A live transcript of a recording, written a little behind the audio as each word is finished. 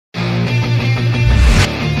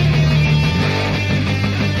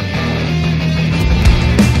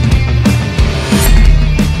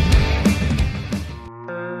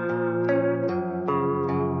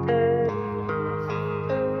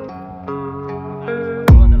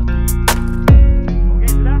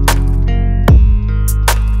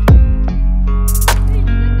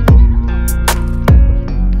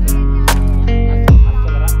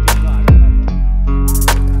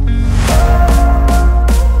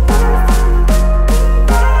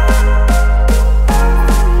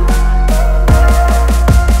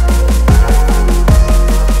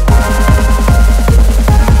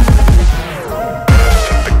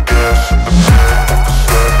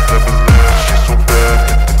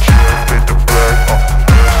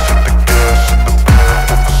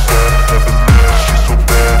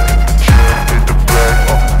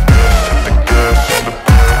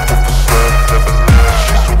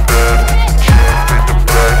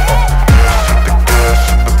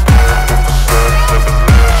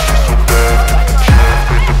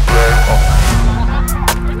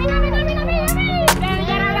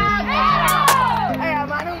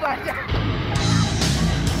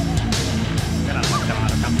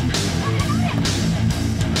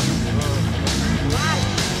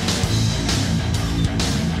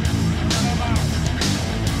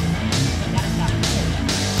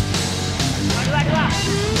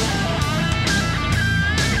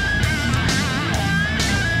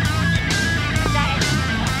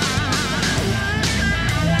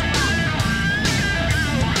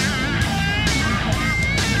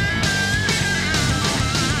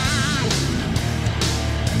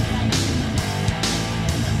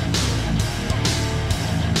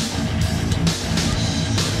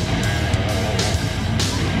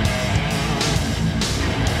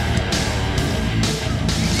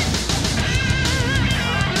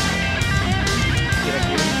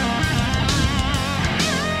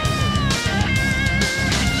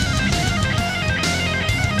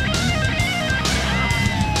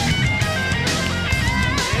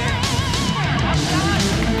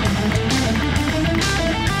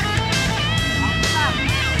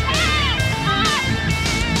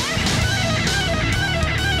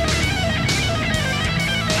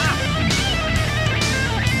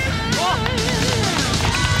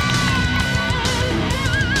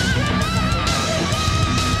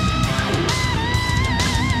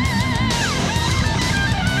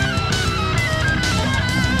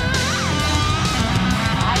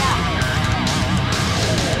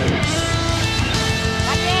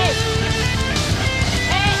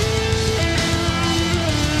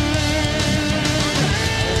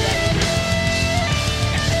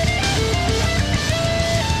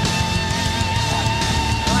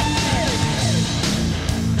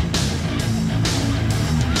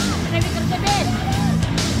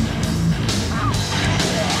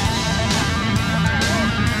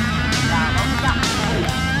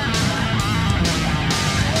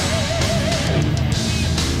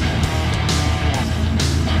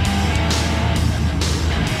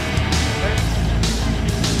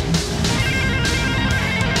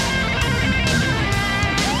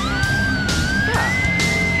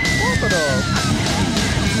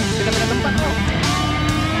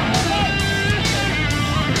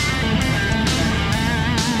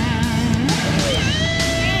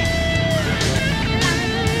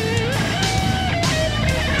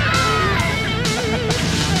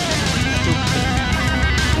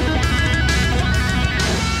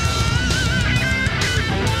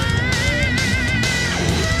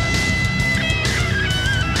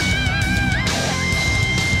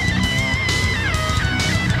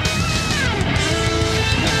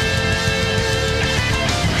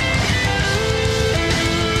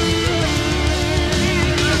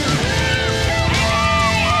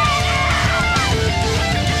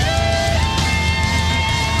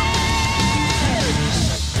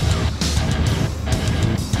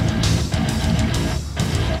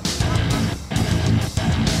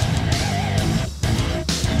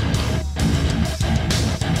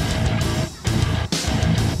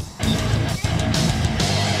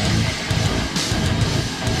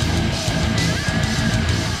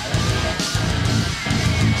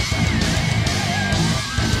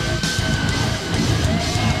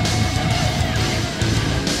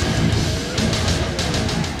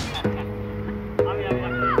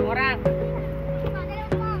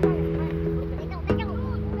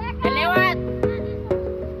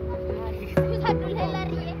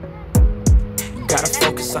Gotta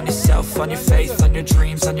focus on yourself, on your faith, on your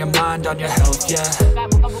dreams, on your mind, on your health, yeah.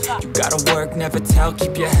 You gotta work, never tell,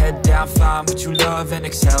 keep your head down, find what you love and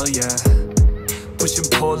excel, yeah. Push and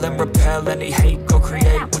pull and repel any hate, go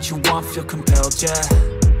create what you want, feel compelled, yeah.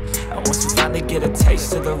 And once you finally get a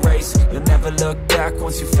taste of the race, you'll never look back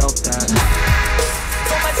once you felt that.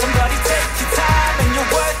 Don't let somebody take your time and your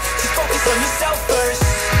worth, just focus on yourself first.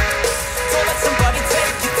 Don't let somebody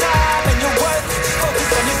take your time and your worth, just focus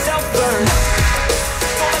on yourself first.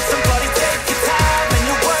 Don't let somebody take your time and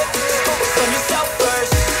your worth, just focus on yourself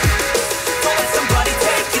first. Don't let somebody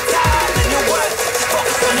take your time and your worth, just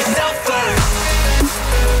focus on yourself first.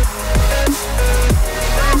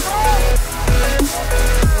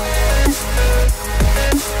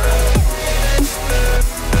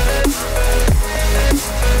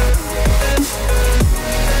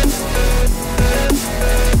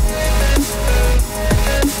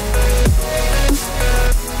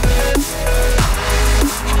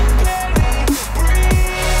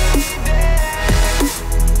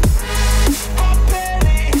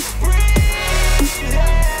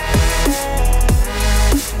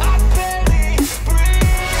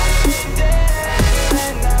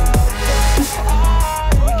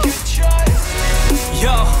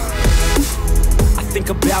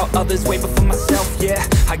 About others way before myself, yeah.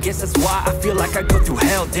 I guess that's why I feel like I go through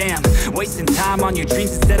hell, damn. Wasting time on your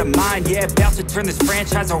dreams instead of mine, yeah. About to turn this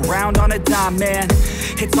franchise around on a dime, man.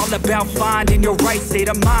 It's all about finding your right state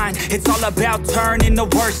of mind. It's all about turning the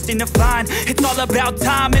worst into fine. It's all about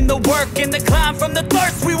time and the work and the climb. From the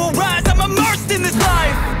thirst we will rise, I'm immersed in this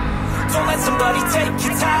life. Don't let somebody take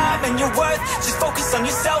your time and your worth, just focus on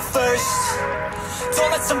yourself first.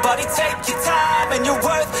 Don't let somebody take your time and your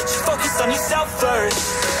worth, just focus on yourself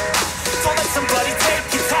first. Don't let somebody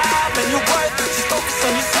take your time and your worth, just focus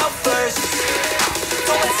on yourself first.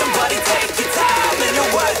 Don't let somebody take your time and your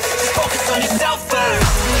worth, just focus on yourself first.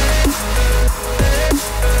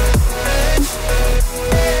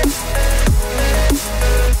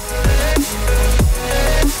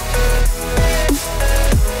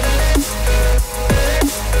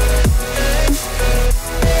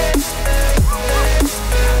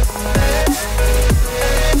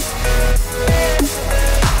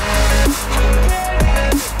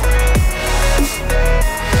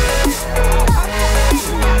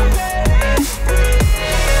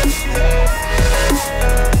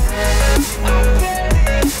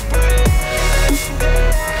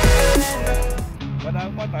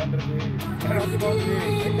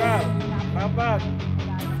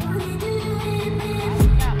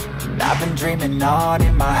 I've been dreaming on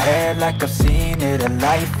in my head like I've seen it. A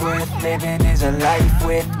life worth living is a life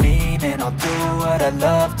with meaning. I'll do what I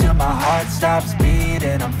love till my heart stops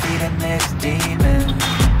beating. I'm feeding this demon.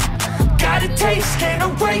 Got a taste,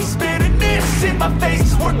 can't erase bitterness in my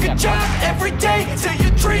face. Work a job every day till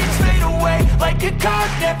your dreams fade away. Like a card,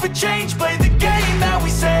 never change, play the game that we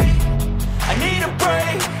say. I need a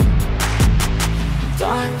break.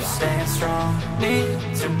 I'm staying strong,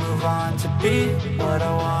 need to move on to be what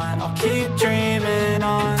I want. I'll keep dreaming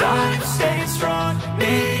on. I'm staying strong,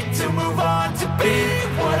 need to move on to be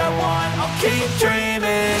what I want. I'll keep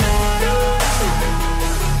dreaming on.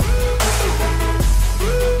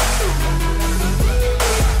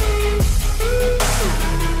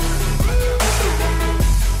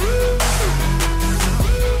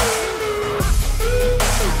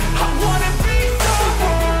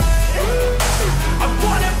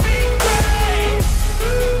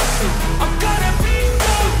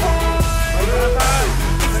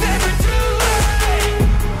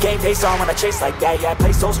 Face on when I chase like that, yeah, I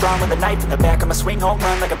play so strong with a knife in the back. I'ma swing home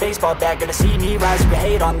run like a baseball bat. Gonna see me rise, you can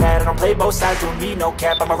hate on that. I don't play both sides, doing me no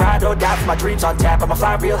cap. I'ma ride or die for my dreams on tap. I'ma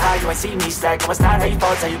fly real high, you ain't see me stack. No, it's not how you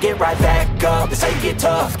fall, it's how you get right back up. That's how you get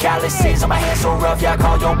tough, calluses on my hands so rough. Yeah, I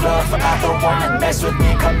call your bluff, I'm not the one. Mess with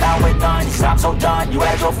me, come out with none, cause I'm so done. You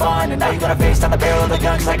had your fun, and now you're gonna face down the barrel of the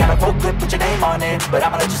gun. Cause I got a full clip, put your name on it. But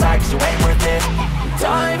I'ma let you slide, cause you ain't worth it.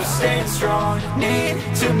 I'm staying strong, need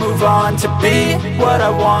to move on to be what I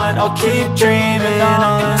want. I'll keep dreaming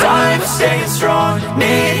on. I'm staying strong,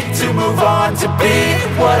 need to move on to be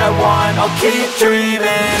what I want. I'll keep dreaming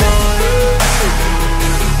on.